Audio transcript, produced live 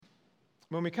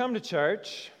When we come to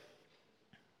church,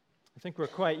 I think we're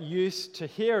quite used to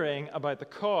hearing about the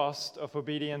cost of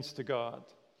obedience to God.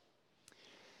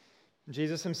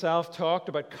 Jesus himself talked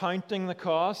about counting the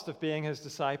cost of being his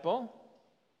disciple.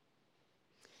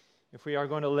 If we are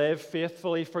going to live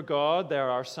faithfully for God, there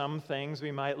are some things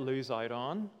we might lose out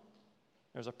on.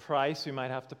 There's a price we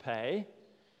might have to pay.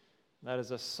 That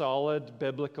is a solid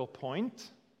biblical point.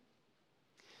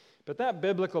 But that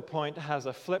biblical point has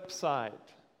a flip side.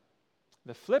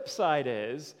 The flip side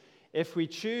is, if we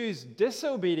choose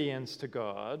disobedience to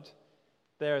God,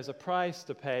 there is a price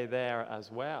to pay there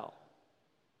as well.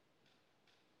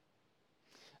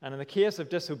 And in the case of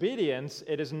disobedience,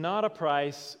 it is not a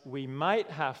price we might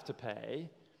have to pay.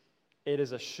 It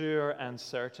is a sure and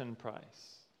certain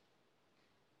price.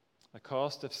 The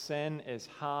cost of sin is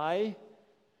high,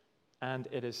 and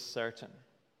it is certain.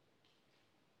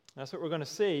 That's what we're going to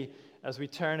see as we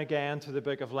turn again to the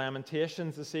book of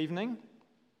Lamentations this evening.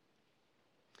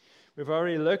 We've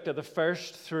already looked at the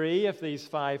first 3 of these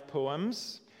 5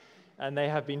 poems, and they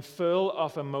have been full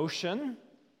of emotion,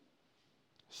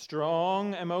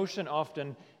 strong emotion,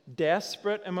 often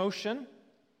desperate emotion.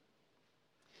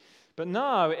 But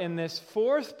now, in this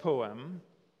 4th poem,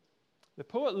 the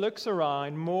poet looks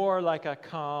around more like a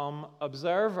calm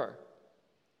observer,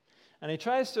 and he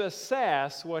tries to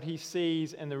assess what he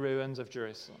sees in the ruins of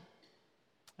Jerusalem.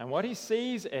 And what he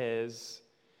sees is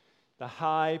the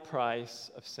high price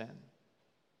of sin.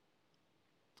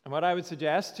 And what I would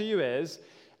suggest to you is,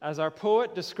 as our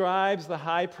poet describes the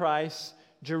high price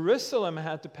Jerusalem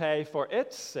had to pay for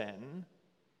its sin,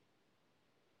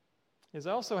 is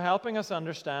also helping us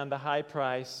understand the high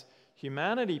price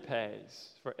humanity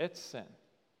pays for its sin.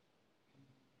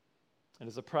 It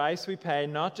is a price we pay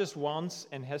not just once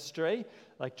in history,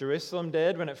 like Jerusalem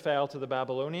did when it fell to the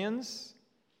Babylonians.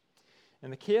 In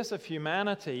the case of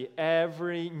humanity,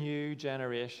 every new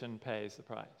generation pays the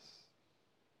price.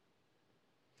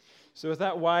 So with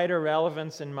that wider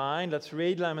relevance in mind, let's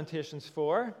read Lamentations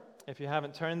 4. If you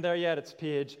haven't turned there yet, it's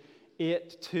page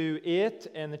 828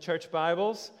 in the church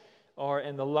Bibles, or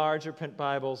in the larger print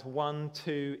Bibles,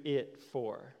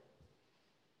 1284.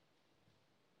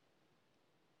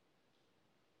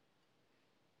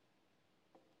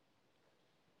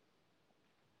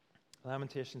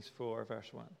 Lamentations 4, verse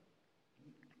 1.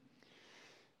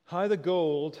 How the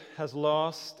gold has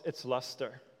lost its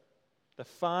luster, the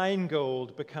fine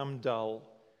gold become dull.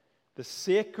 The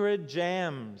sacred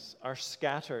gems are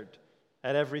scattered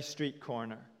at every street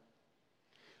corner.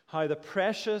 How the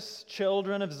precious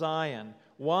children of Zion,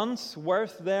 once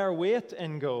worth their weight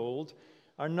in gold,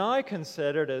 are now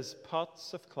considered as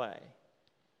pots of clay,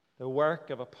 the work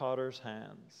of a potter's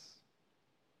hands.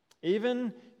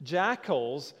 Even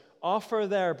jackals offer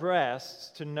their breasts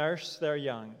to nurse their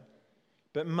young.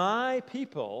 But my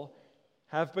people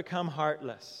have become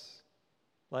heartless,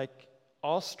 like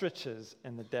ostriches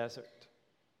in the desert.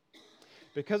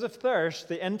 Because of thirst,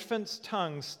 the infant's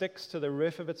tongue sticks to the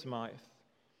roof of its mouth.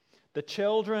 The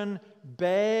children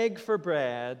beg for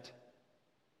bread,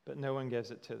 but no one gives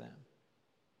it to them.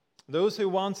 Those who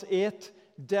once ate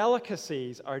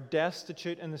delicacies are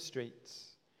destitute in the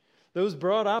streets. Those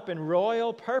brought up in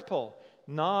royal purple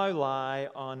now lie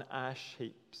on ash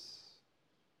heaps.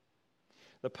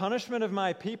 The punishment of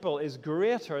my people is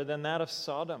greater than that of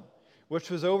Sodom,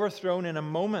 which was overthrown in a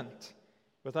moment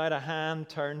without a hand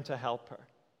turned to help her.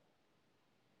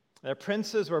 Their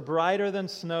princes were brighter than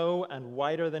snow and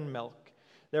whiter than milk,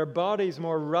 their bodies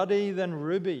more ruddy than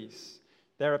rubies,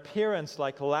 their appearance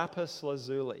like lapis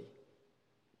lazuli.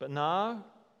 But now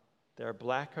they're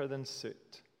blacker than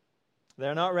soot.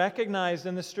 They're not recognized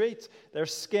in the streets. Their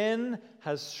skin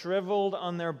has shriveled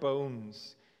on their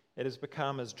bones. It has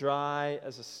become as dry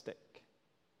as a stick.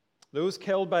 Those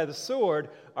killed by the sword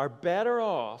are better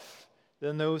off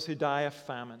than those who die of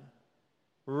famine.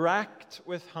 Racked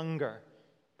with hunger,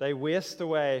 they waste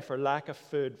away for lack of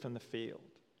food from the field.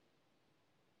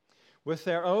 With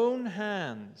their own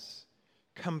hands,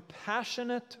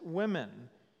 compassionate women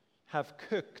have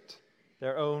cooked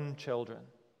their own children,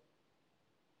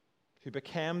 who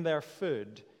became their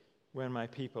food when my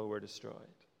people were destroyed.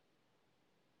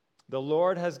 The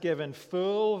Lord has given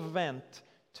full vent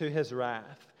to his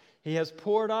wrath. He has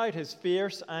poured out his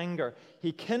fierce anger.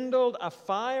 He kindled a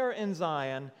fire in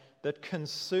Zion that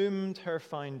consumed her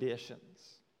foundations.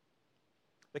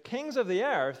 The kings of the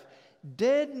earth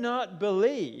did not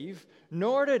believe,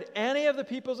 nor did any of the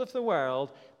peoples of the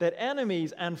world, that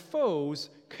enemies and foes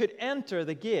could enter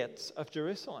the gates of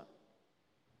Jerusalem.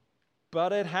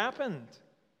 But it happened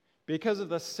because of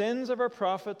the sins of her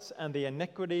prophets and the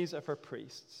iniquities of her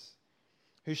priests,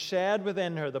 who shed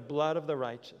within her the blood of the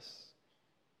righteous.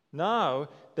 Now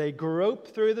they grope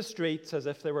through the streets as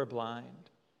if they were blind.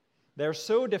 They're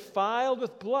so defiled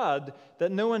with blood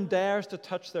that no one dares to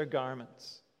touch their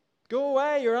garments. Go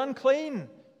away, you're unclean,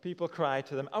 people cry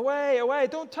to them. Away, away,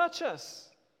 don't touch us.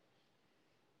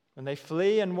 When they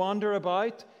flee and wander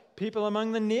about, people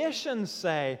among the nations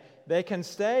say, they can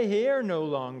stay here no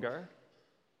longer.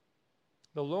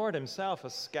 The Lord himself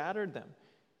has scattered them.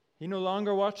 He no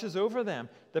longer watches over them.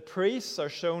 The priests are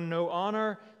shown no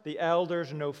honor, the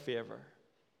elders no favor.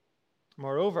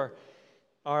 Moreover,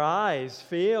 our eyes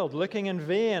failed, looking in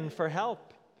vain for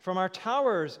help. From our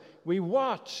towers we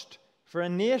watched for a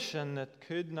nation that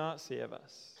could not save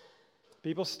us.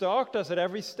 People stalked us at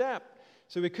every step,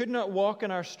 so we could not walk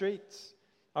in our streets.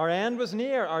 Our end was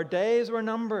near, our days were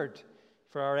numbered,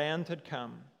 for our end had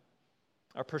come.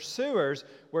 Our pursuers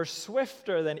were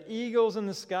swifter than eagles in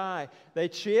the sky. They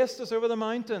chased us over the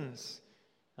mountains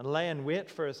and lay in wait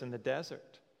for us in the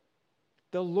desert.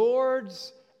 The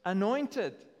Lord's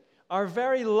anointed, our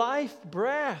very life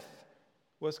breath,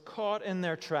 was caught in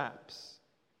their traps.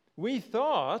 We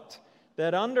thought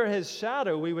that under his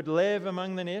shadow we would live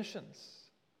among the nations.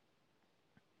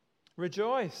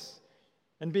 Rejoice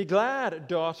and be glad,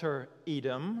 daughter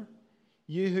Edom,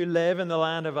 you who live in the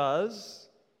land of Uz.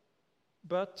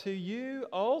 But to you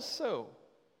also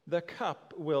the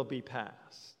cup will be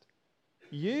passed.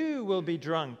 You will be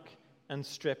drunk and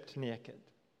stripped naked.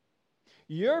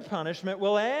 Your punishment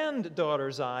will end,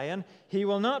 daughter Zion. He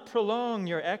will not prolong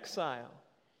your exile.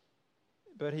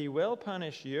 But he will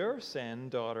punish your sin,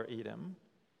 daughter Edom,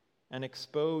 and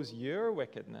expose your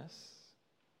wickedness.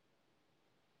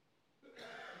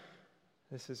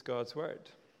 This is God's word.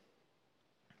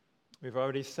 We've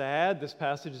already said this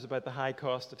passage is about the high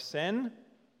cost of sin.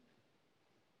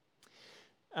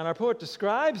 And our poet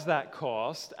describes that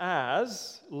cost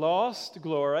as lost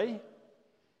glory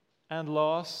and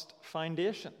lost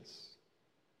foundations.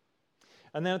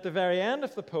 And then at the very end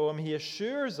of the poem, he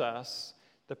assures us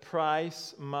the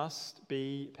price must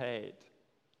be paid.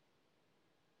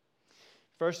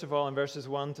 First of all, in verses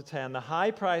 1 to 10, the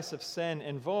high price of sin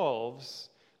involves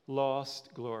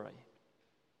lost glory.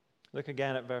 Look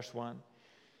again at verse 1.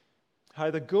 How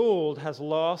the gold has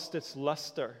lost its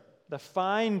luster, the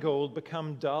fine gold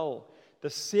become dull, the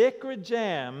sacred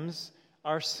gems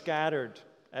are scattered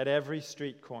at every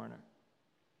street corner.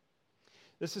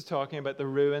 This is talking about the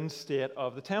ruined state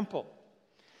of the temple.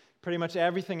 Pretty much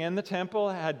everything in the temple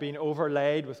had been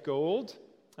overlaid with gold,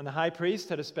 and the high priest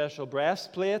had a special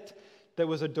breastplate that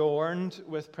was adorned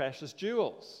with precious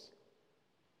jewels.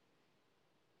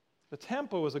 The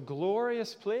temple was a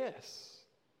glorious place,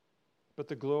 but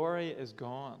the glory is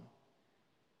gone.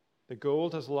 The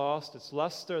gold has lost its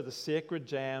luster, the sacred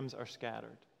gems are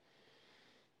scattered.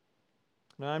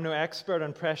 Now, I'm no expert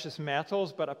on precious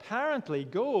metals, but apparently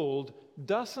gold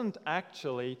doesn't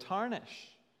actually tarnish.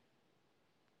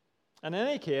 In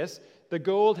any case, the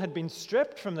gold had been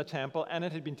stripped from the temple and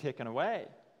it had been taken away.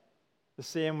 The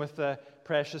same with the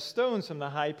precious stones from the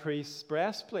high priest's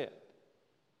breastplate.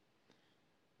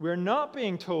 We're not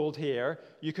being told here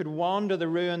you could wander the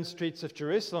ruined streets of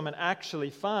Jerusalem and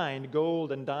actually find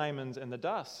gold and diamonds in the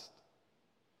dust.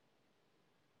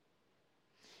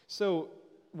 So,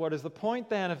 what is the point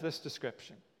then of this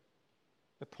description?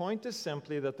 The point is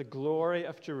simply that the glory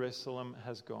of Jerusalem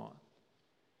has gone.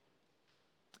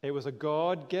 It was a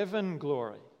God-given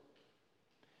glory.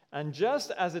 And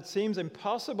just as it seems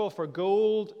impossible for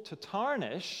gold to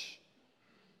tarnish,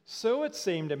 so it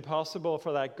seemed impossible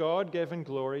for that God-given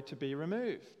glory to be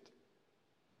removed.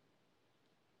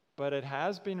 But it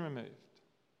has been removed.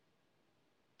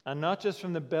 And not just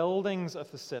from the buildings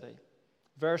of the city.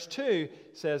 Verse 2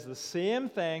 says the same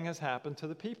thing has happened to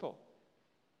the people.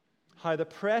 How the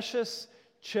precious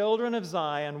children of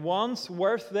Zion, once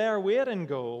worth their weight in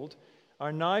gold,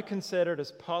 are now considered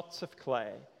as pots of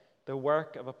clay, the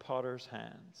work of a potter's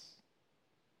hands.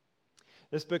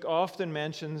 This book often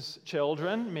mentions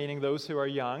children, meaning those who are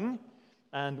young,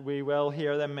 and we will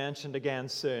hear them mentioned again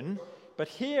soon. But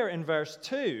here in verse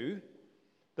 2,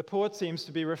 the poet seems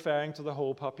to be referring to the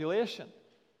whole population.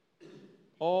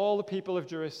 All the people of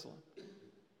Jerusalem.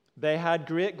 They had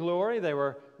great glory, they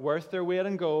were worth their weight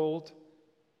in gold,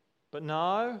 but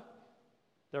now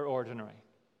they're ordinary,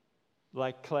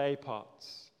 like clay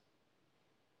pots.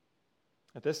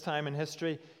 At this time in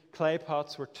history, clay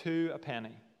pots were 2 a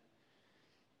penny.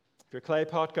 If your clay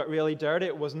pot got really dirty,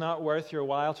 it was not worth your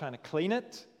while trying to clean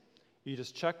it. You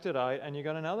just chucked it out and you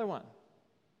got another one.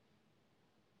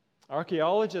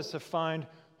 Archaeologists have found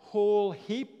whole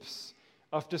heaps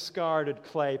of discarded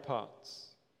clay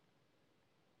pots.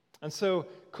 And so,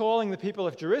 calling the people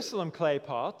of Jerusalem clay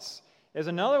pots is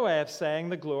another way of saying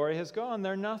the glory has gone.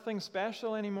 They're nothing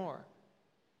special anymore.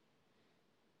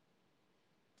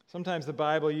 Sometimes the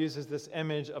Bible uses this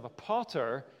image of a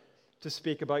potter to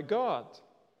speak about God.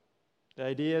 The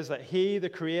idea is that He, the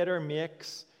Creator,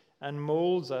 makes and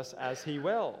molds us as He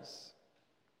wills.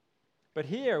 But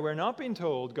here, we're not being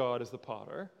told God is the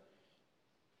potter.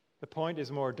 The point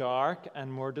is more dark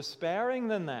and more despairing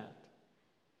than that.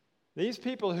 These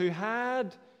people who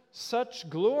had such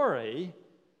glory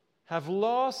have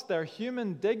lost their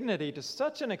human dignity to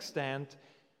such an extent,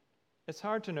 it's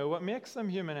hard to know what makes them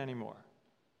human anymore.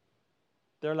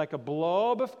 They're like a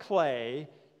blob of clay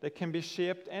that can be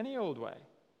shaped any old way.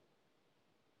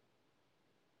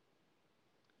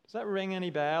 Does that ring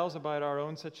any bells about our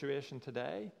own situation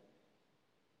today?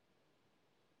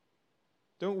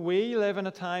 Don't we live in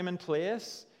a time and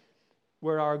place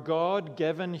where our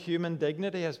God-given human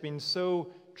dignity has been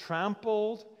so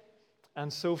trampled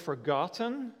and so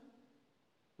forgotten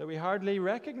that we hardly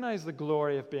recognize the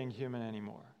glory of being human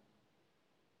anymore?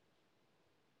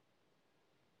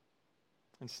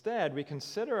 Instead, we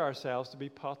consider ourselves to be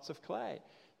pots of clay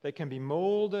that can be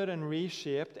molded and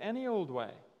reshaped any old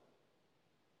way.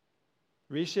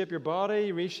 Reshape your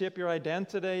body, reshape your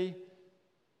identity,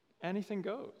 anything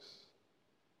goes.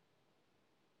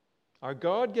 Our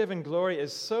God-given glory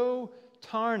is so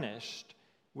tarnished,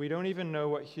 we don't even know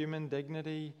what human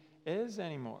dignity is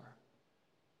anymore.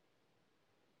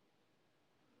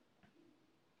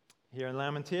 Here in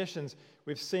Lamentations,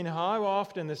 we've seen how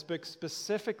often this book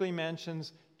specifically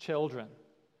mentions children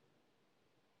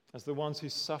as the ones who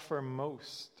suffer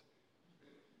most.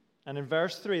 And in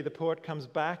verse 3, the poet comes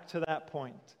back to that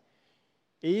point.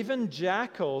 Even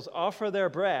jackals offer their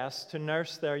breasts to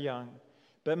nurse their young,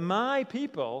 but my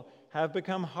people have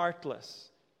become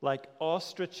heartless, like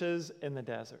ostriches in the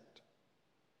desert.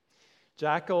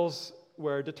 Jackals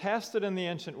were detested in the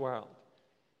ancient world.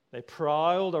 They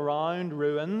prowled around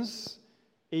ruins,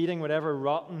 eating whatever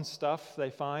rotten stuff they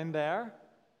find there.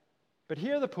 But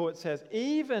here the poet says,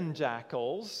 even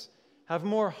jackals have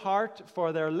more heart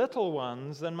for their little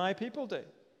ones than my people do.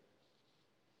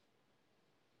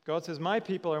 God says, my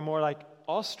people are more like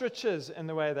ostriches in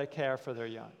the way they care for their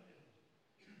young.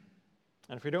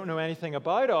 And if we don't know anything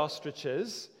about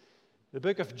ostriches, the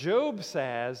book of Job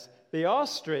says the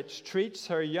ostrich treats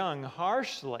her young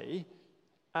harshly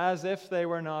as if they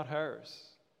were not hers.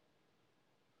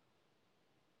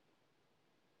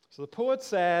 So the poet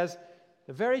says,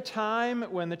 the very time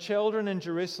when the children in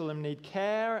Jerusalem need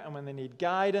care and when they need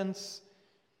guidance,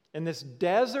 in this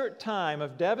desert time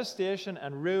of devastation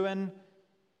and ruin,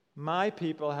 my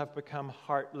people have become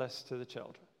heartless to the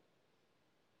children.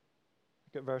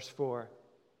 Look at verse 4.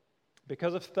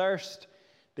 Because of thirst,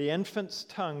 the infant's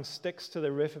tongue sticks to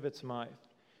the roof of its mouth.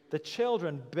 The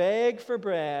children beg for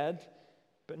bread,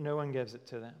 but no one gives it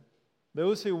to them.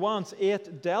 Those who once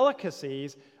ate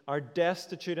delicacies are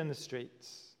destitute in the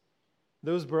streets.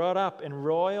 Those brought up in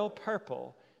royal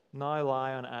purple now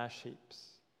lie on ash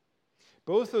heaps.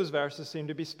 Both those verses seem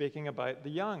to be speaking about the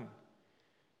young.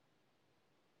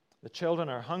 The children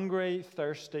are hungry,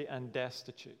 thirsty, and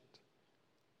destitute.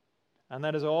 And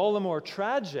that is all the more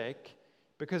tragic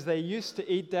because they used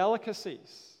to eat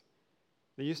delicacies.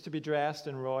 They used to be dressed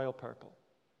in royal purple.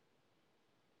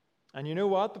 And you know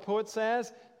what the poet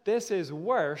says? This is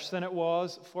worse than it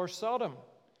was for Sodom.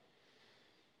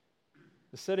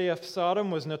 The city of Sodom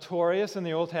was notorious in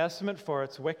the Old Testament for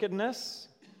its wickedness.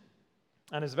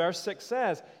 And as verse 6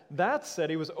 says, that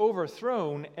city was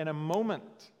overthrown in a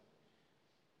moment.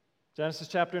 Genesis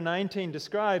chapter 19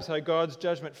 describes how God's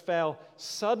judgment fell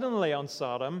suddenly on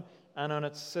Sodom and on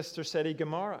its sister city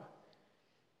Gomorrah.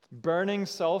 Burning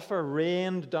sulfur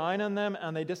rained down on them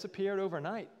and they disappeared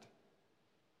overnight.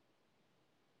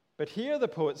 But here the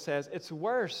poet says, it's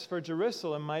worse for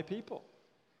Jerusalem, my people.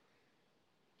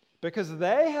 Because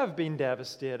they have been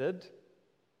devastated,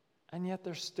 and yet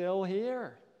they're still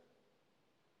here.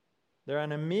 They're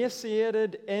an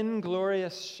emaciated,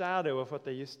 inglorious shadow of what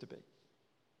they used to be.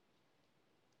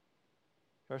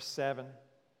 Verse 7.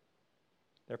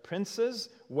 Their princes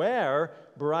were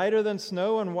brighter than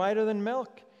snow and whiter than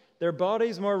milk. Their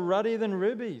bodies more ruddy than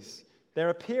rubies. Their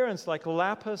appearance like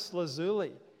lapis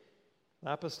lazuli.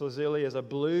 Lapis lazuli is a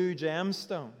blue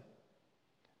gemstone.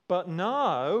 But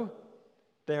now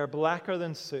they are blacker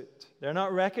than soot. They're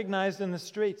not recognized in the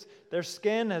streets. Their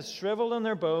skin has shriveled on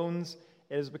their bones.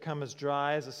 It has become as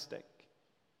dry as a stick.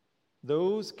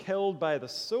 Those killed by the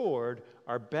sword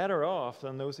are better off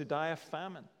than those who die of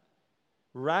famine.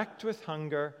 Racked with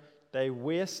hunger, they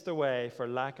waste away for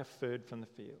lack of food from the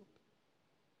field.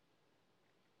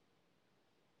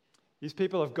 These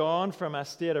people have gone from a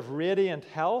state of radiant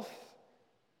health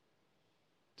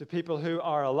to people who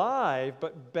are alive,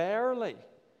 but barely.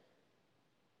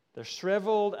 They're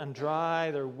shriveled and dry,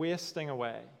 they're wasting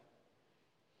away.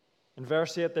 In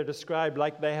verse 8, they're described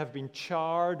like they have been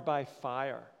charred by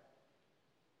fire,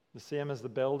 the same as the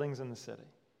buildings in the city.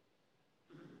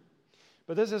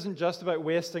 But this isn't just about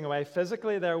wasting away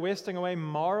physically, they're wasting away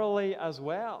morally as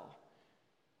well.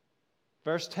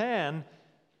 Verse 10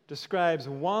 describes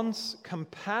once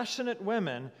compassionate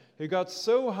women who got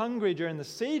so hungry during the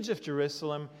siege of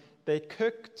Jerusalem, they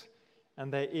cooked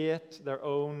and they ate their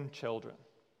own children.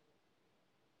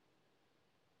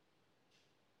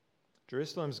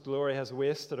 Jerusalem's glory has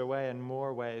wasted away in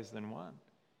more ways than one.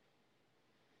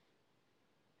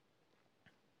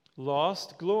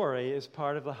 Lost glory is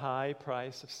part of the high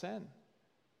price of sin.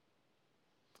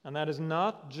 And that is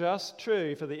not just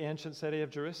true for the ancient city of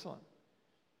Jerusalem.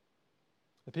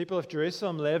 The people of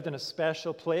Jerusalem lived in a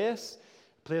special place,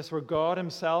 a place where God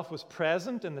himself was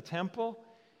present in the temple.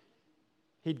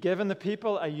 He'd given the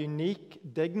people a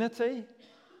unique dignity.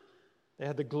 They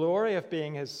had the glory of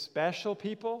being his special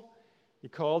people. He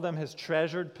called them his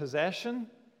treasured possession.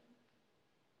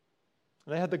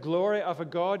 They had the glory of a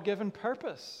God-given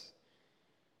purpose.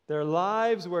 Their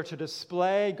lives were to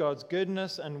display God's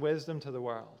goodness and wisdom to the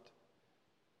world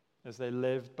as they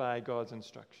lived by God's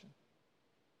instruction.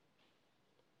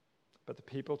 But the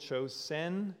people chose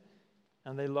sin,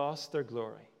 and they lost their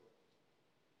glory.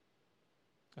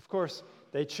 Of course,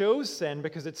 they chose sin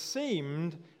because it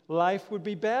seemed life would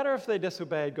be better if they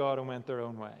disobeyed God and went their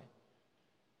own way.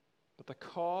 But the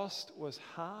cost was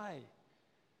high.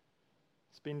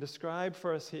 It's been described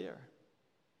for us here.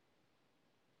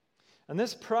 And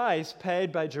this price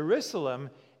paid by Jerusalem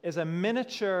is a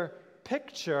miniature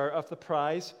picture of the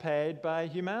price paid by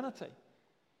humanity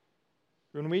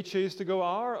when we choose to go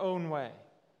our own way.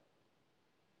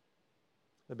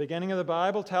 The beginning of the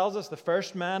Bible tells us the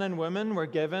first man and woman were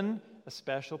given a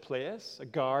special place, a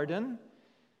garden,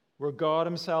 where God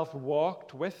himself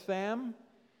walked with them.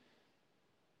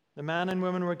 The man and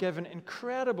woman were given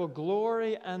incredible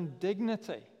glory and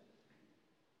dignity.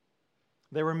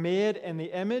 They were made in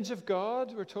the image of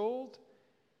God, we're told,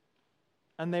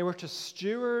 and they were to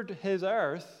steward his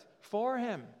earth for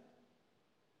him.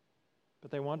 But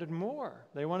they wanted more.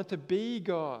 They wanted to be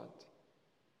God.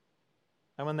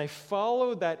 And when they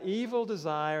followed that evil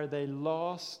desire, they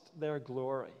lost their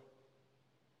glory.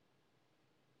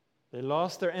 They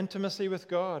lost their intimacy with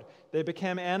God. They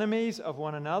became enemies of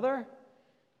one another.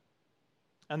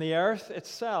 And the earth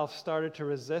itself started to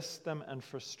resist them and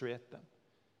frustrate them.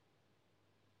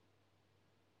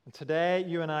 And today,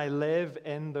 you and I live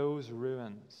in those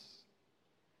ruins.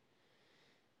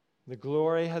 The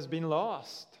glory has been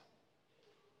lost.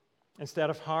 Instead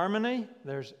of harmony,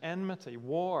 there's enmity,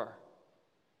 war.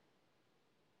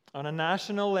 On a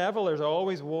national level, there's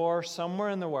always war somewhere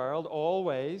in the world,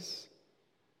 always.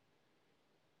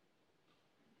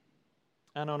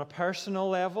 And on a personal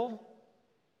level,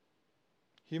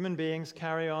 human beings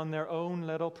carry on their own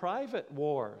little private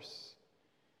wars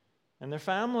in their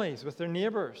families, with their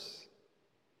neighbors.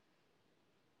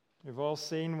 We've all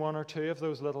seen one or two of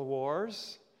those little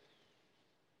wars.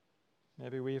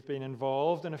 Maybe we've been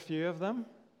involved in a few of them.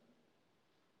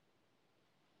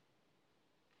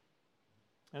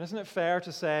 And isn't it fair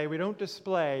to say we don't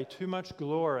display too much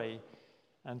glory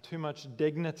and too much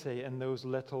dignity in those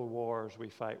little wars we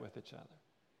fight with each other?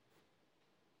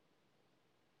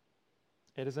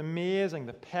 It is amazing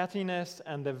the pettiness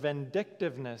and the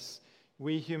vindictiveness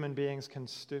we human beings can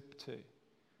stoop to.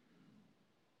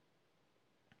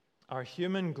 Our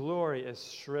human glory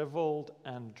is shriveled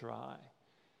and dry,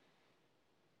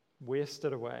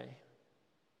 wasted away.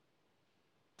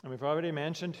 And we've already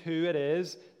mentioned who it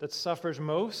is that suffers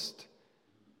most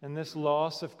in this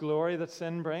loss of glory that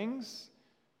sin brings.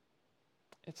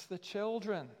 It's the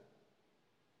children.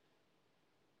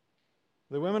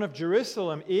 The women of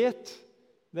Jerusalem ate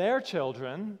their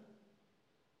children.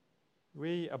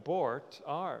 We abort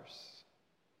ours.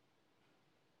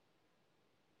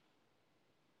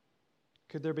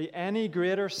 Could there be any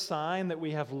greater sign that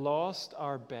we have lost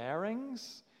our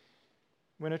bearings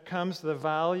when it comes to the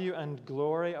value and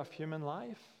glory of human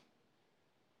life?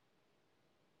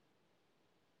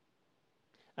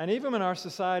 And even when our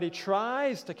society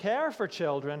tries to care for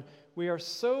children, we are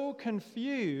so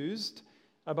confused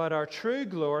about our true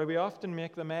glory, we often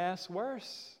make the mess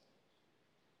worse.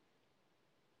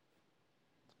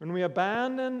 When we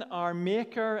abandon our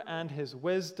Maker and his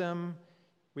wisdom,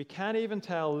 we can't even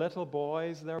tell little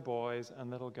boys they're boys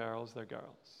and little girls they're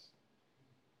girls.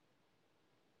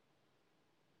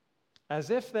 As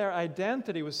if their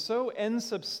identity was so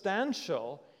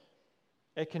insubstantial,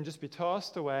 it can just be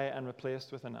tossed away and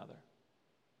replaced with another.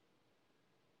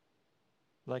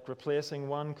 like replacing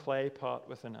one clay pot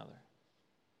with another.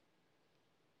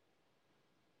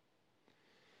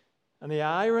 And the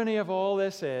irony of all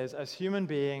this is, as human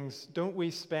beings, don't we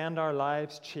spend our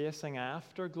lives chasing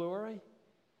after glory?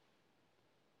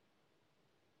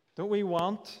 Don't we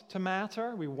want to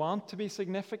matter? We want to be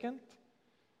significant?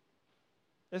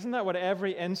 Isn't that what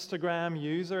every Instagram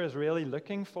user is really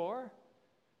looking for?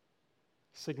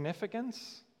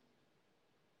 Significance?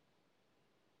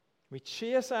 We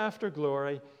chase after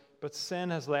glory, but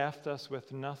sin has left us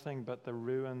with nothing but the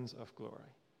ruins of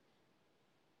glory.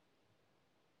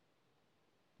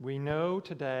 We know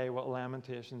today what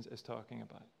Lamentations is talking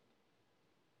about.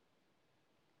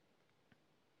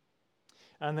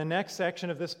 And the next section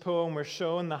of this poem, we're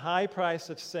shown the high price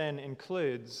of sin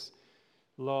includes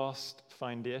lost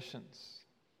foundations.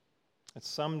 It's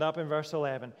summed up in verse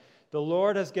 11. The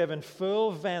Lord has given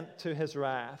full vent to his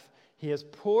wrath. He has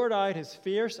poured out his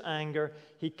fierce anger.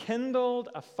 He kindled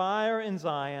a fire in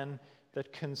Zion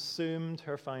that consumed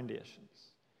her foundations.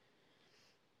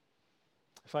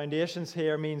 Foundations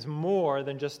here means more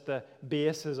than just the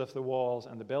bases of the walls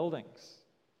and the buildings.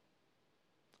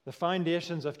 The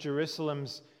foundations of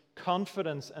Jerusalem's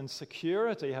confidence and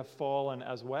security have fallen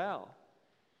as well.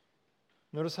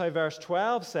 Notice how verse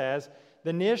 12 says,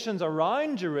 the nations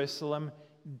around Jerusalem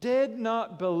did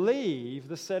not believe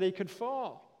the city could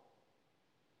fall.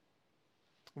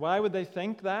 Why would they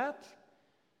think that?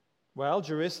 Well,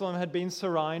 Jerusalem had been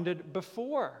surrounded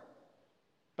before,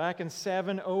 back in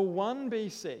 701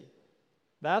 BC.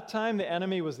 That time the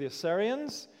enemy was the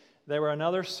Assyrians. They were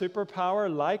another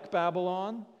superpower like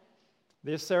Babylon.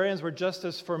 The Assyrians were just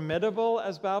as formidable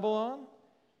as Babylon.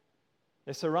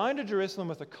 They surrounded Jerusalem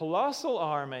with a colossal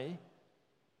army,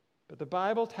 but the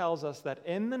Bible tells us that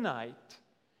in the night,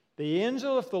 the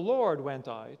angel of the Lord went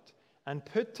out and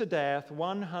put to death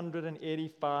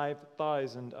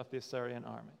 185,000 of the Assyrian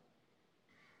army.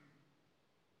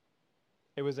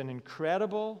 It was an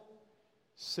incredible,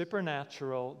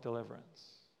 supernatural deliverance.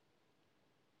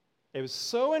 It was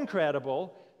so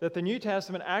incredible that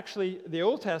the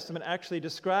Old Testament actually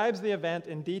describes the event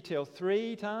in detail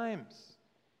 3 times.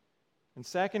 In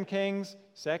 2 Kings,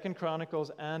 2 Chronicles,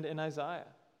 and in Isaiah.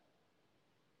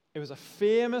 It was a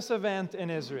famous event in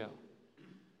Israel.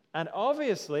 And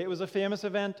obviously, it was a famous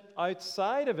event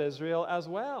outside of Israel as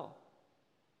well.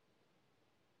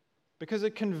 Because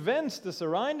it convinced the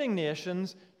surrounding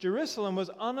nations Jerusalem was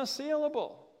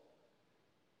unassailable.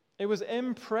 It was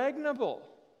impregnable.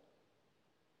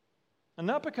 And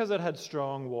not because it had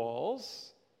strong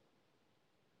walls.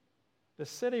 The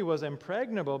city was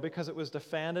impregnable because it was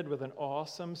defended with an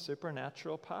awesome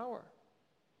supernatural power.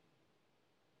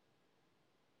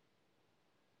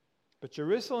 But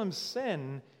Jerusalem's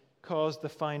sin caused the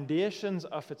foundations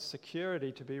of its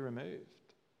security to be removed.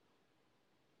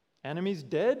 Enemies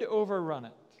did overrun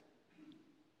it.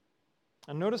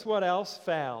 And notice what else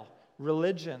fell.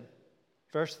 Religion.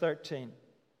 Verse 13.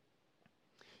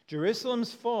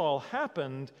 Jerusalem's fall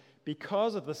happened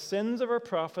because of the sins of her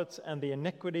prophets and the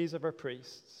iniquities of her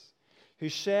priests, who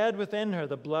shed within her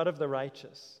the blood of the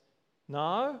righteous.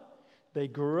 Now they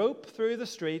grope through the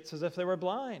streets as if they were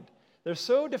blind. They're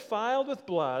so defiled with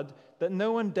blood that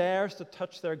no one dares to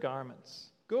touch their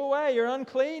garments. Go away, you're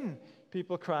unclean,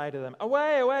 people cry to them.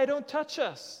 Away, away, don't touch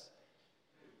us.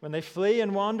 When they flee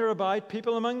and wander about,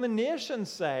 people among the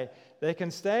nations say, they can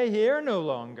stay here no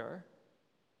longer.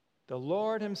 The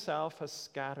Lord himself has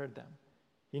scattered them.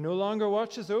 He no longer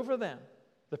watches over them.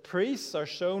 The priests are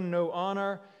shown no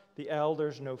honor, the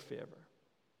elders no favor.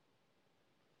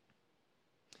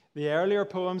 The earlier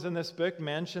poems in this book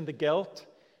mentioned the guilt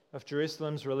of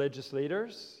Jerusalem's religious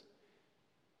leaders.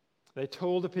 They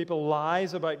told the people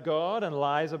lies about God and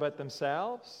lies about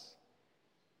themselves.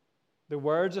 The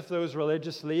words of those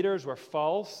religious leaders were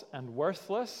false and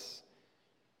worthless.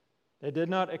 They did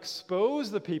not expose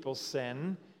the people's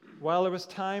sin while there was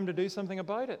time to do something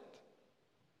about it.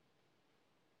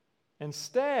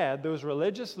 Instead, those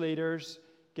religious leaders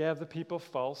gave the people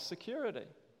false security.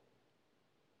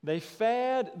 They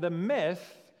fed the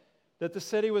myth that the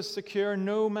city was secure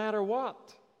no matter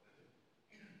what,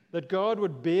 that God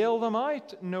would bail them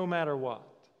out no matter what,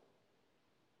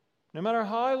 no matter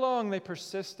how long they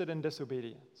persisted in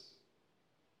disobedience.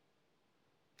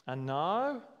 And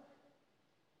now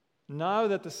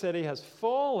that the city has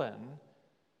fallen,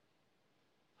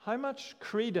 how much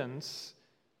credence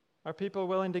are people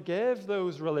willing to give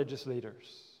those religious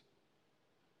leaders?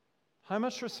 How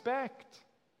much respect?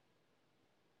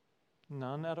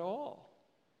 None at all.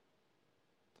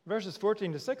 Verses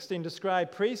 14 to 16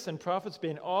 describe priests and prophets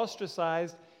being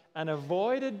ostracized and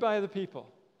avoided by the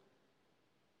people.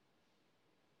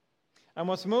 And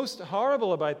what's most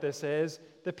horrible about this is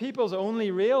the people's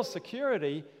only real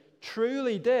security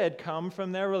truly did come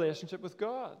from their relationship with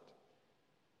God.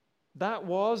 That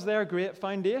was their great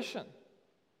foundation.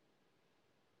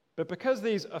 But because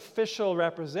these official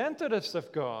representatives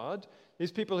of God,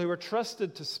 these people who were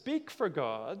trusted to speak for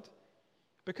God,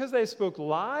 because they spoke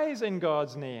lies in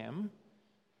God's name,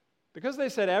 because they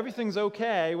said everything's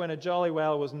okay when it jolly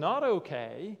well was not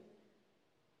okay,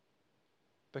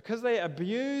 because they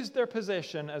abused their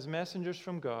position as messengers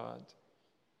from God,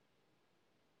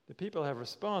 the people have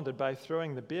responded by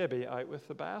throwing the baby out with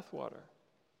the bathwater.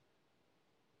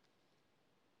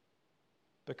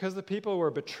 Because the people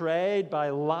were betrayed by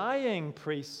lying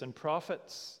priests and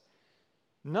prophets,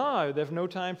 now they've no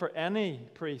time for any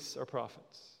priests or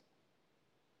prophets.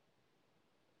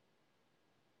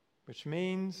 Which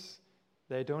means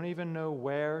they don't even know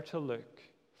where to look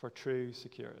for true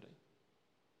security.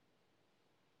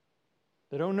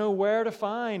 They don't know where to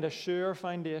find a sure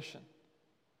foundation.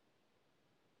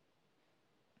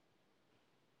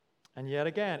 And yet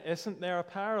again, isn't there a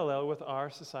parallel with our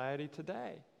society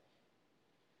today?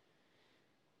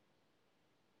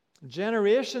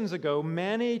 Generations ago,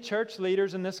 many church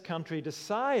leaders in this country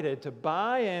decided to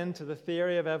buy into the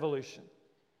theory of evolution.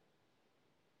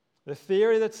 The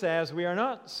theory that says we are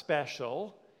not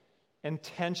special,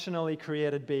 intentionally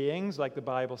created beings like the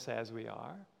Bible says we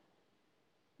are.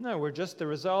 No, we're just the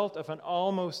result of an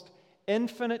almost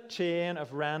infinite chain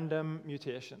of random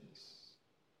mutations.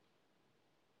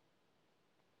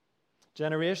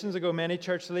 Generations ago, many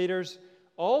church leaders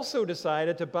also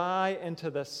decided to buy into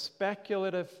the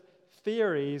speculative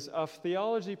theories of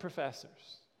theology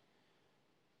professors.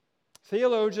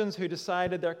 Theologians who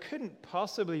decided there couldn't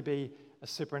possibly be a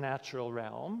supernatural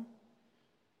realm.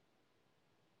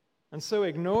 And so,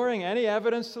 ignoring any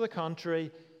evidence to the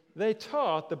contrary, they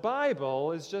taught the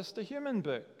Bible is just a human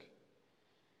book.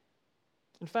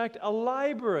 In fact, a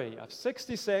library of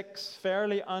 66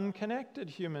 fairly unconnected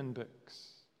human books.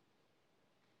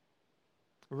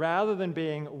 Rather than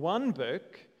being one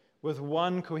book with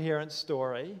one coherent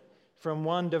story from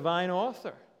one divine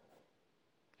author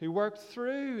who worked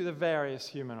through the various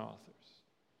human authors.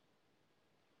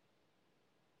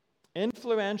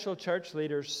 Influential church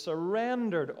leaders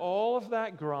surrendered all of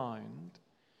that ground.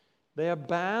 They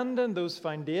abandoned those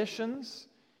foundations,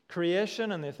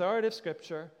 creation and the authority of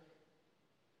Scripture.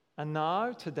 And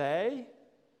now, today,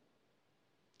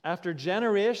 after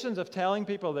generations of telling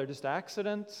people they're just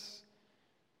accidents,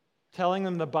 telling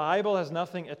them the Bible has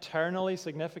nothing eternally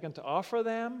significant to offer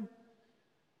them,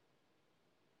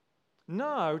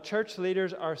 now church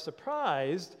leaders are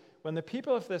surprised when the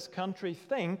people of this country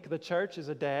think the church is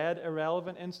a dead,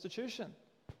 irrelevant institution.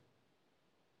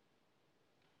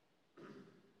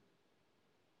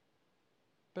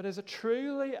 But is it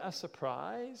truly a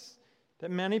surprise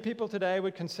that many people today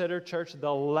would consider church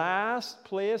the last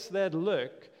place they'd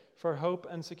look for hope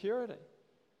and security?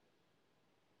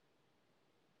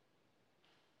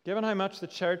 Given how much the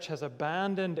church has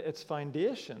abandoned its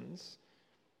foundations,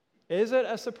 is it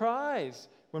a surprise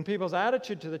when people's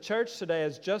attitude to the church today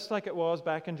is just like it was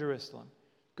back in Jerusalem?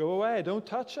 Go away, don't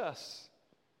touch us.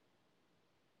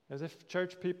 As if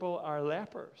church people are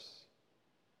lepers.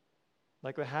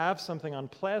 Like they have something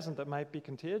unpleasant that might be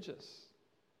contagious.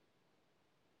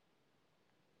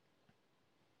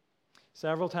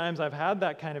 Several times I've had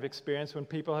that kind of experience when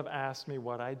people have asked me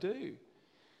what I do.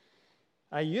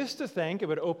 I used to think it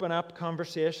would open up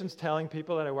conversations telling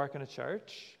people that I work in a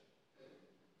church.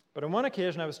 But on one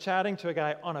occasion I was chatting to a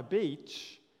guy on a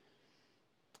beach.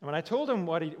 And when I told him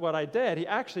what I did, he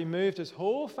actually moved his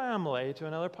whole family to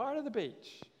another part of the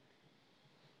beach.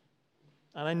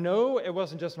 And I know it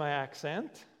wasn't just my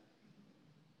accent.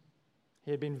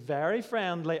 He had been very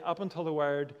friendly up until the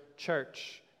word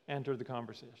church entered the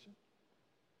conversation.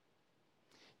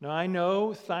 Now, I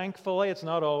know, thankfully, it's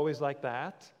not always like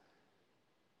that.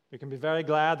 We can be very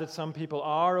glad that some people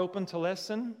are open to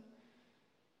listen.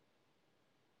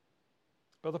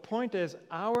 But the point is,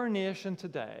 our nation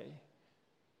today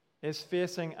is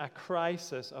facing a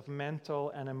crisis of mental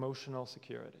and emotional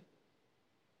security.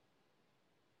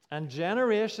 And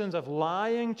generations of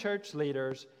lying church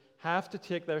leaders have to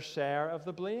take their share of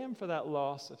the blame for that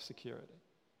loss of security.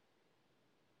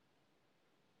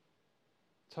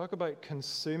 Talk about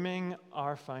consuming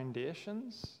our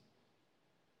foundations.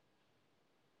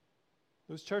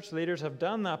 Those church leaders have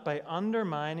done that by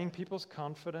undermining people's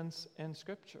confidence in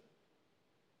Scripture.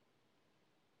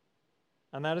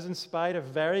 And that is in spite of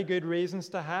very good reasons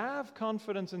to have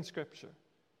confidence in Scripture.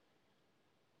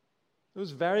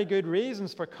 Those very good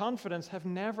reasons for confidence have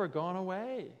never gone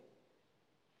away.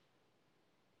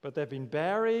 But they've been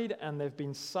buried and they've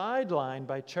been sidelined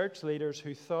by church leaders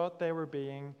who thought they were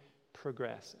being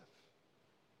progressive,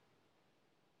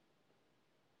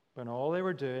 when all they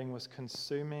were doing was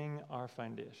consuming our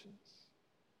foundations.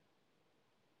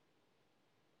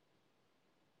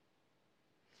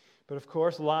 But of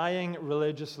course, lying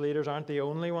religious leaders aren't the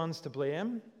only ones to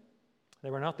blame. They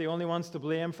were not the only ones to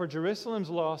blame for Jerusalem's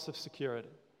loss of security.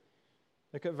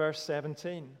 Look at verse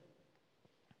 17.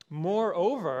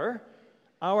 Moreover,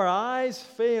 our eyes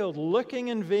failed, looking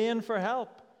in vain for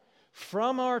help.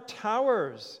 From our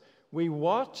towers we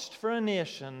watched for a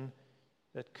nation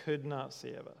that could not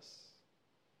save us.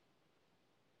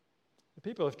 The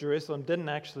people of Jerusalem didn't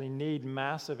actually need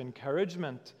massive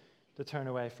encouragement to turn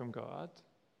away from God.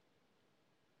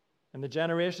 In the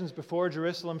generations before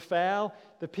Jerusalem fell,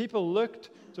 the people looked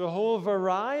to a whole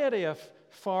variety of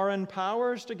foreign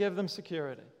powers to give them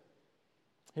security.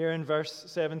 Here in verse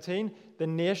 17, the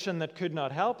nation that could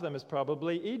not help them is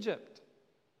probably Egypt.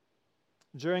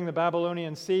 During the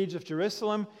Babylonian siege of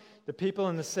Jerusalem, the people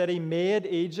in the city made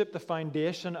Egypt the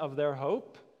foundation of their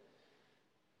hope.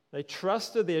 They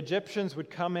trusted the Egyptians would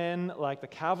come in like the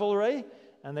cavalry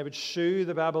and they would shoo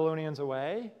the Babylonians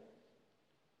away.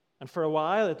 And for a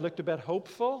while it looked a bit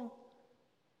hopeful,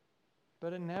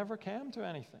 but it never came to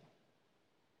anything.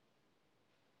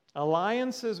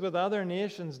 Alliances with other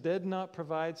nations did not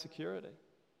provide security.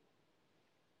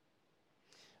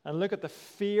 And look at the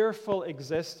fearful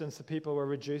existence the people were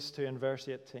reduced to in verse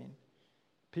 18.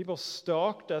 People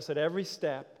stalked us at every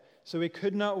step, so we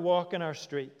could not walk in our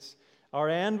streets. Our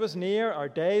end was near, our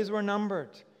days were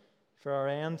numbered, for our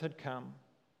end had come.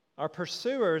 Our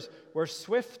pursuers were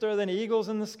swifter than eagles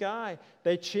in the sky.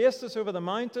 They chased us over the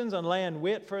mountains and lay in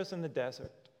wait for us in the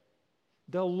desert.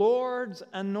 The Lord's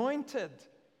anointed,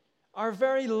 our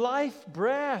very life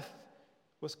breath,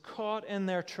 was caught in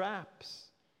their traps.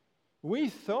 We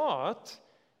thought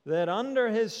that under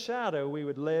his shadow we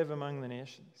would live among the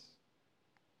nations.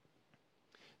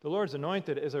 The Lord's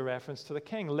anointed is a reference to the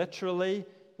king, literally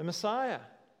the Messiah.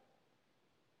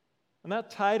 And that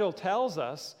title tells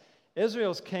us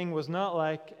Israel's king was not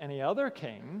like any other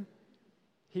king.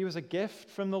 He was a gift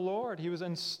from the Lord. He was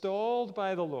installed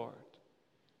by the Lord.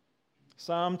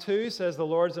 Psalm 2 says the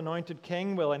Lord's anointed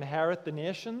king will inherit the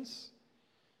nations.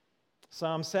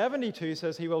 Psalm 72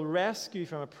 says he will rescue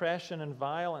from oppression and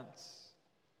violence.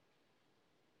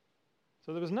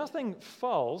 So there was nothing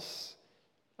false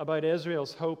about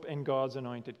Israel's hope in God's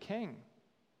anointed king.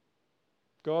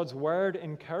 God's word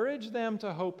encouraged them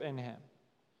to hope in him.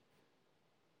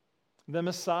 The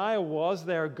Messiah was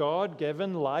their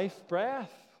God-given life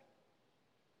breath.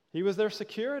 He was their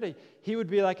security. He would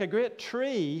be like a great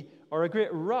tree or a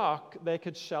great rock they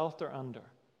could shelter under.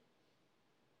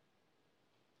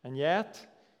 And yet,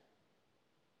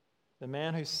 the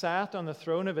men who sat on the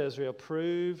throne of Israel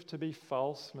proved to be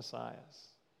false messiahs.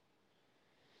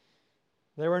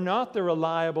 They were not the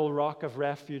reliable rock of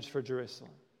refuge for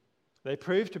Jerusalem. They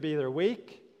proved to be either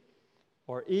weak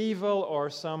or evil or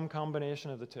some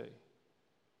combination of the two.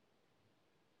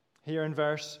 Here in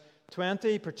verse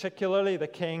 20, particularly the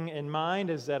king in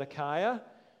mind is Zedekiah.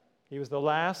 He was the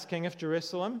last king of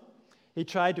Jerusalem. He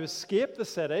tried to escape the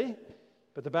city,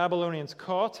 but the Babylonians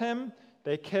caught him.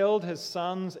 They killed his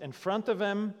sons in front of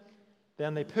him.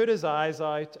 Then they put his eyes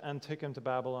out and took him to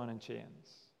Babylon in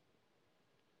chains.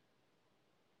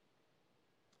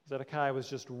 Zedekiah was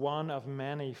just one of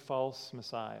many false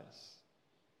messiahs.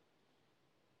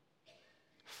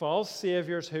 False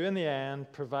saviors who in the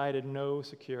end provided no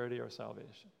security or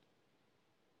salvation.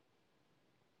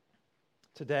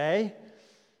 Today,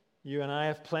 you and I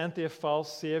have plenty of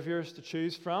false saviors to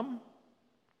choose from.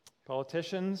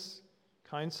 Politicians,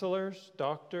 counselors,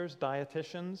 doctors,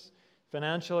 dietitians,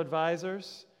 financial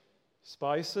advisors,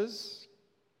 spouses.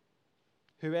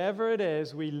 Whoever it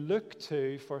is we look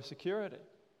to for security.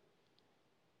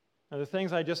 Now, the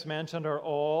things I just mentioned are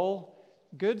all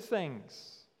good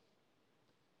things.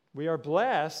 We are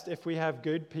blessed if we have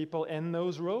good people in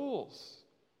those roles.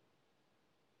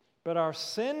 But our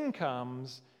sin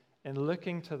comes in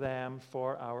looking to them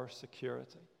for our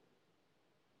security,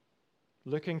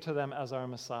 looking to them as our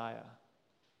Messiah.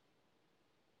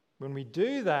 When we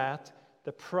do that,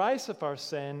 the price of our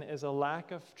sin is a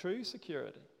lack of true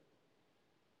security.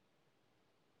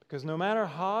 Because no matter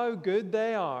how good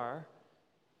they are,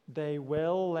 they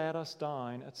will let us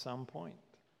down at some point,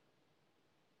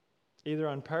 either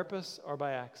on purpose or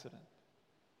by accident.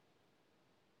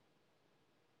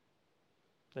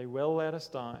 They will let us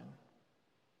down.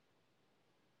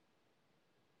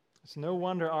 It's no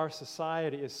wonder our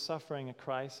society is suffering a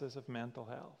crisis of mental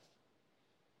health.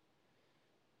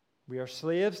 We are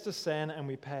slaves to sin, and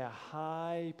we pay a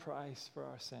high price for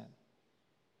our sin.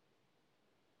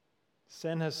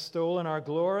 Sin has stolen our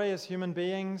glory as human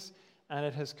beings, and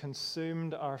it has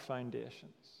consumed our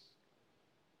foundations.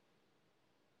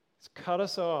 It's cut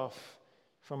us off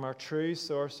from our true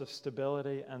source of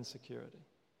stability and security.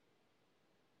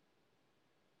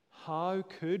 How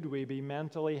could we be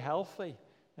mentally healthy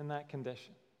in that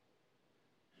condition?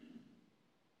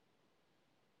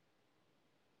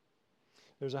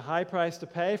 There's a high price to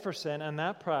pay for sin, and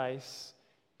that price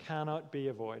cannot be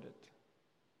avoided.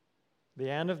 The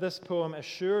end of this poem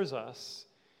assures us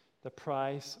the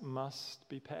price must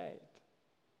be paid.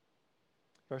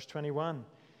 Verse 21,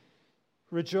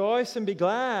 "Rejoice and be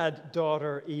glad,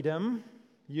 daughter Edom,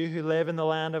 you who live in the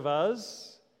land of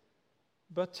Uz.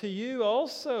 But to you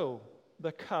also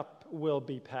the cup will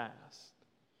be passed.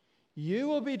 You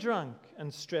will be drunk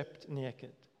and stripped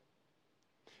naked.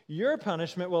 Your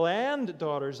punishment will end,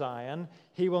 daughter Zion.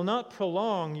 He will not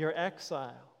prolong your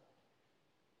exile.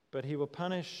 But he will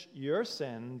punish your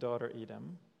sin, daughter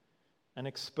Edom, and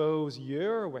expose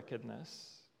your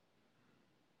wickedness."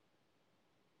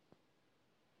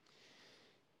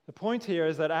 The point here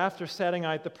is that after setting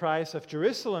out the price of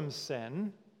Jerusalem's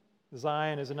sin,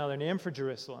 Zion is another name for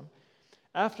Jerusalem,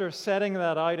 after setting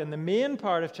that out in the main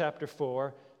part of chapter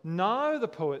 4, now the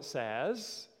poet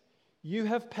says, "You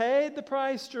have paid the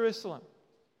price, Jerusalem."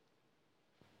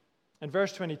 In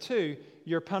verse 22,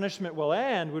 "Your punishment will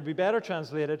end" would be better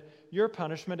translated, "Your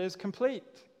punishment is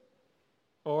complete,"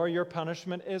 or "Your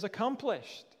punishment is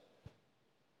accomplished."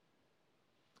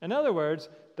 In other words,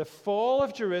 the fall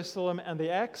of Jerusalem and the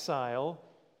exile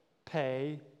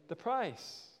pay the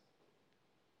price.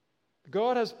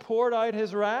 God has poured out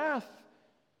his wrath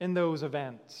in those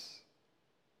events.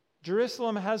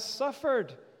 Jerusalem has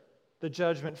suffered the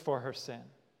judgment for her sin.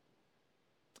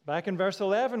 Back in verse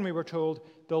 11, we were told,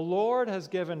 "The Lord has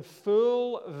given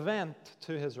full vent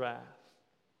to his wrath."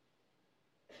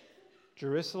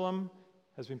 Jerusalem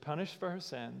has been punished for her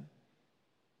sin.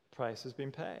 The price has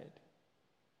been paid.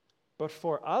 But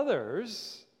for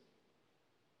others,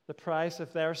 the price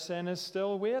of their sin is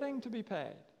still waiting to be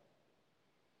paid.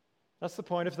 That's the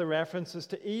point of the references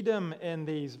to Edom in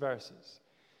these verses.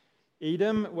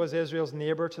 Edom was Israel's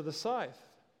neighbor to the south.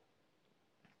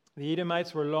 The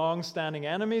Edomites were long-standing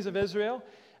enemies of Israel,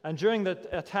 and during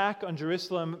the attack on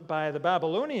Jerusalem by the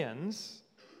Babylonians,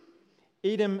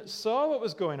 Edom saw what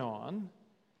was going on,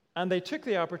 and they took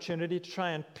the opportunity to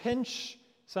try and pinch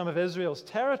some of Israel's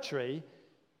territory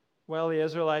while the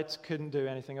Israelites couldn't do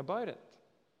anything about it.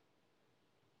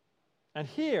 And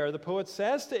here the poet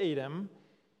says to Edom,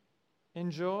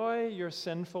 "Enjoy your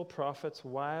sinful prophets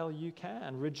while you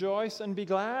can. Rejoice and be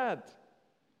glad.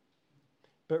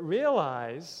 But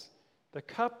realize the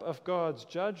cup of God's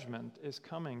judgment is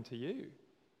coming to you.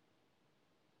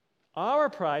 Our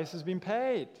price has been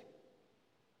paid,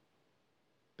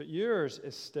 but yours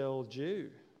is still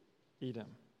due,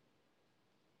 Edom."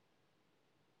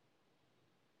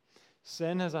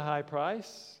 Sin has a high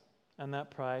price, and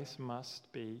that price must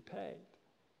be paid.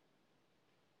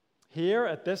 Here,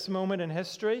 at this moment in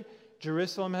history,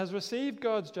 Jerusalem has received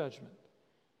God's judgment.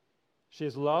 She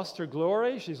has lost her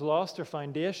glory. She's lost her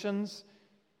foundations.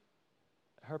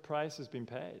 Her price has been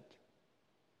paid.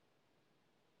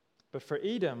 But for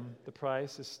Edom, the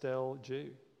price is still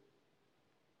due.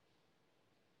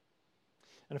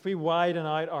 And if we widen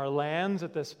out our lens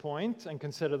at this point and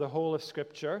consider the whole of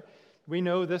Scripture, we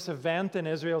know this event in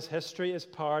Israel's history is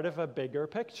part of a bigger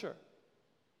picture.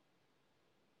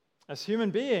 As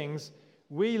human beings,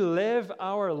 we live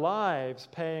our lives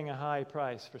paying a high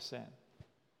price for sin.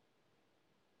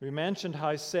 We mentioned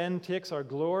how sin takes our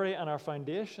glory and our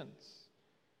foundations.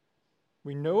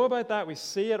 We know about that. We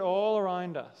see it all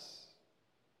around us.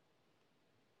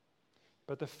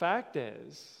 But the fact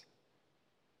is,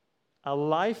 a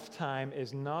lifetime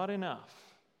is not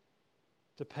enough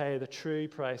to pay the true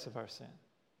price of our sin.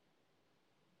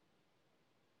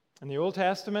 In the Old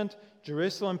Testament,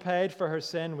 Jerusalem paid for her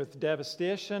sin with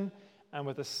devastation and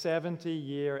with a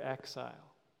 70-year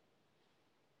exile.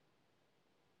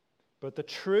 But the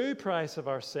true price of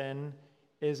our sin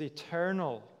is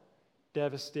eternal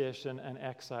devastation and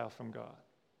exile from God.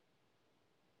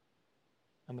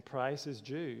 And the price is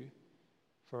due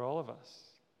for all of us.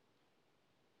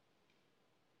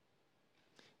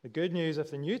 The good news of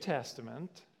the New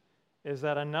Testament is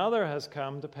that another has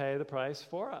come to pay the price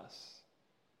for us.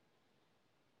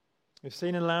 We've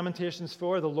seen in Lamentations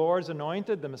 4, the Lord's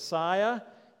anointed, the Messiah,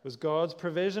 was God's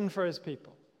provision for his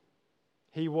people.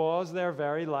 He was their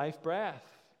very life breath.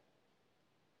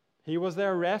 He was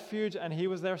their refuge and he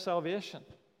was their salvation.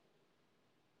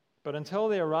 But until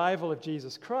the arrival of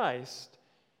Jesus Christ,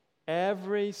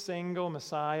 every single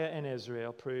Messiah in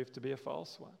Israel proved to be a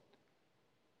false one.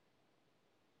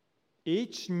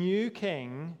 Each new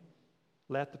king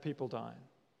let the people down.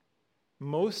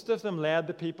 Most of them led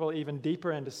the people even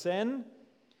deeper into sin,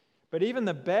 but even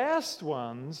the best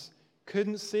ones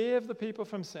couldn't save the people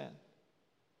from sin.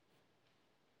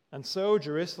 And so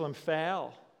Jerusalem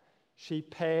fell. She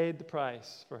paid the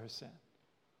price for her sin.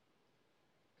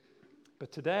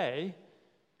 But today,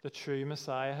 the true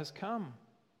Messiah has come.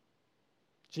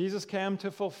 Jesus came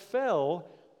to fulfill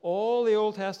all the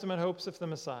Old Testament hopes of the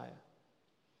Messiah.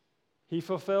 He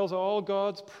fulfills all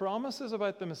God's promises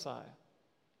about the Messiah.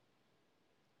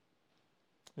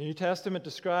 The New Testament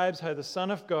describes how the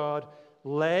Son of God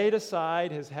laid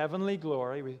aside his heavenly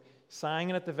glory. We sang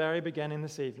it at the very beginning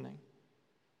this evening.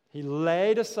 He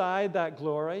laid aside that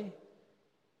glory,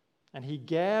 and he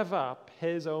gave up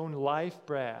his own life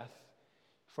breath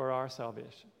for our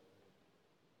salvation.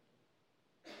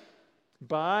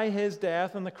 By his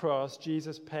death on the cross,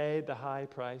 Jesus paid the high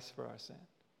price for our sin.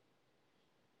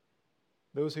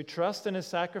 Those who trust in his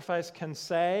sacrifice can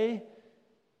say,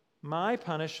 "My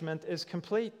punishment is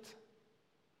complete.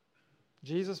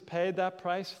 Jesus paid that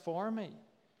price for me."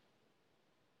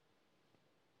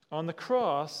 On the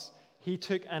cross, he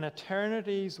took an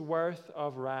eternity's worth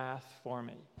of wrath for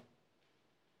me.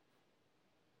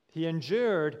 He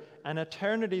endured an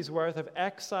eternity's worth of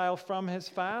exile from his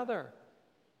Father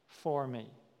for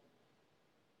me.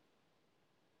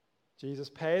 Jesus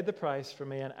paid the price for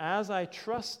me, and as I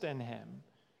trust in him,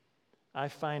 I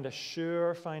find a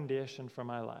sure foundation for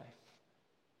my life.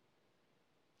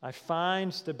 I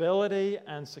find stability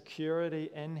and security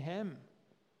in him.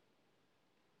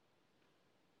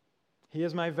 He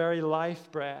is my very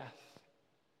life breath.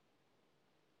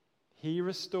 He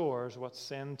restores what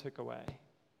sin took away.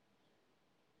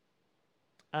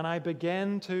 And I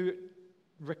begin to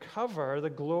recover the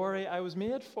glory I was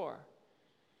made for.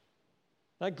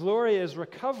 That glory is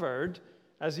recovered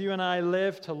as you and I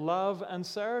live to love and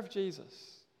serve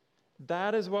Jesus.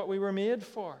 That is what we were made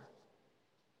for.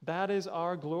 That is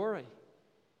our glory.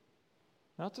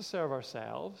 Not to serve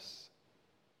ourselves,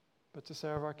 but to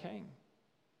serve our King.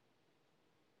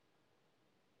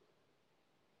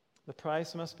 The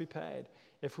price must be paid.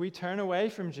 If we turn away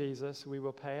from Jesus, we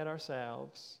will pay it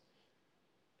ourselves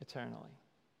eternally.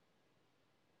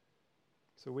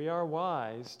 So we are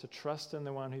wise to trust in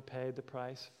the one who paid the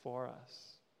price for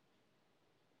us.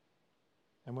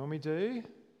 And when we do,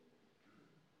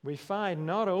 we find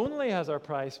not only has our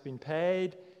price been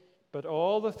paid, but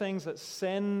all the things that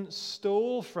sin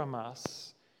stole from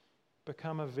us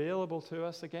become available to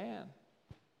us again.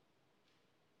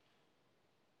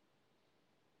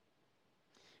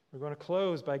 We're going to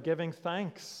close by giving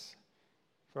thanks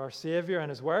for our Savior and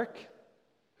his work.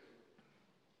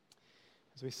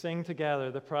 As we sing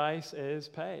together, the price is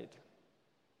paid.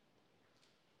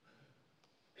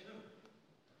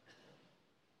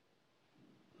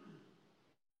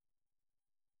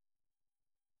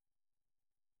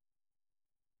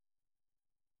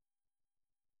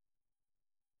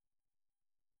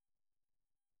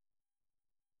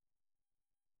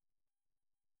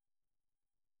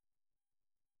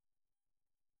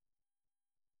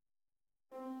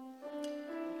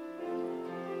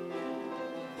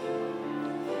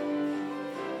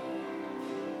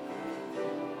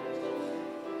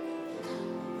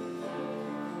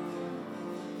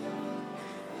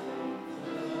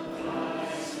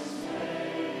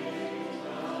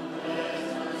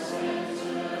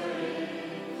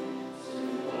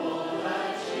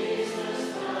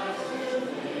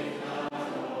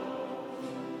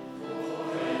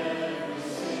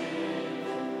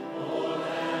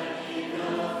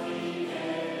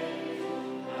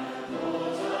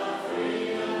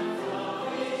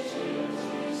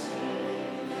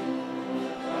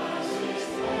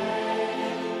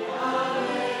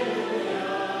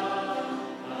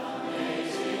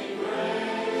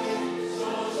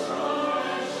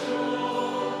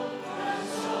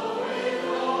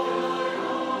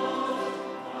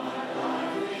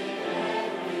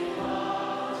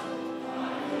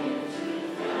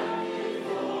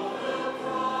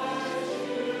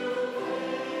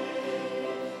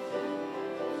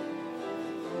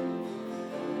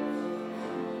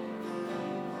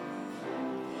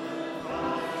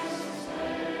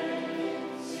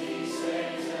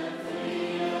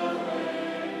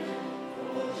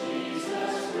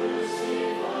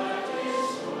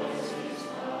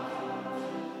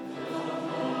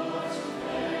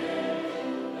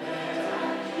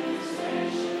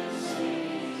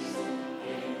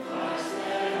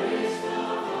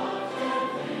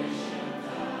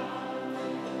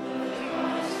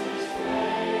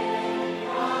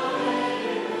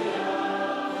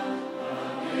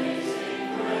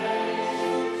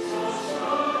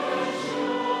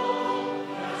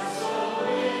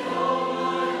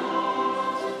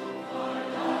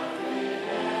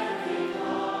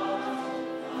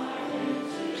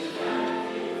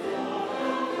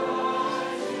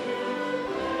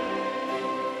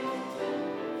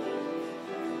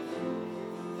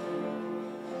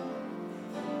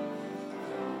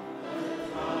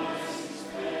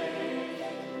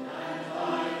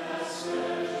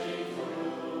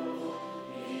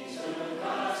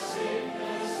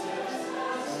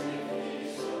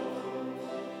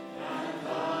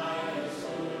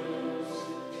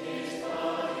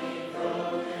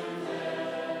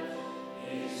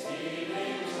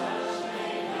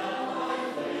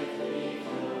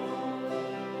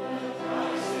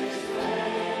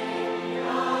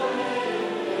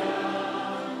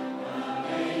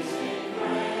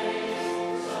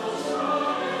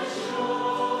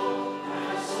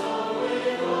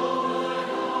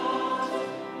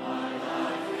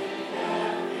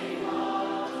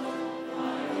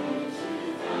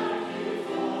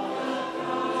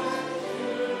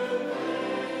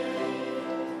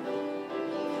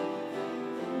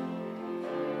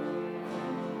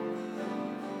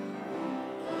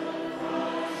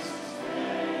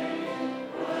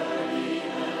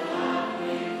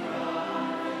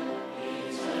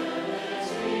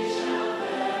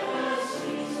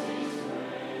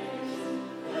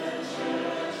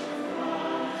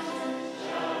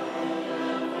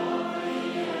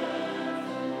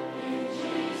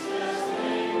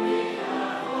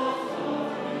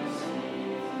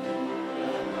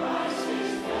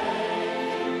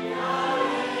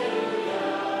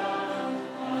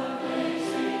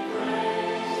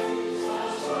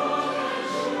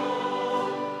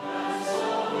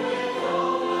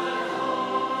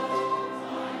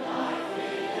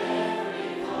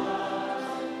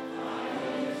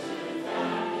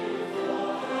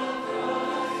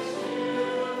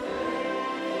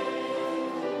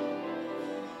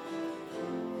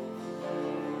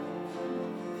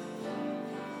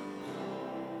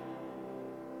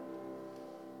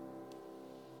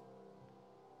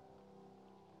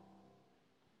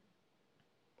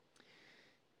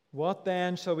 What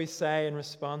then shall we say in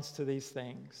response to these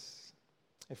things?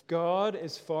 If God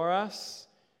is for us,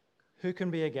 who can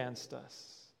be against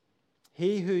us?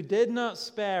 He who did not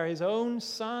spare his own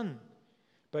Son,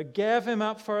 but gave him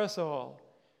up for us all,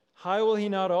 how will he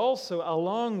not also,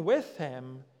 along with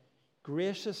him,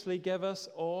 graciously give us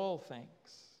all things?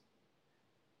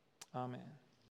 Amen.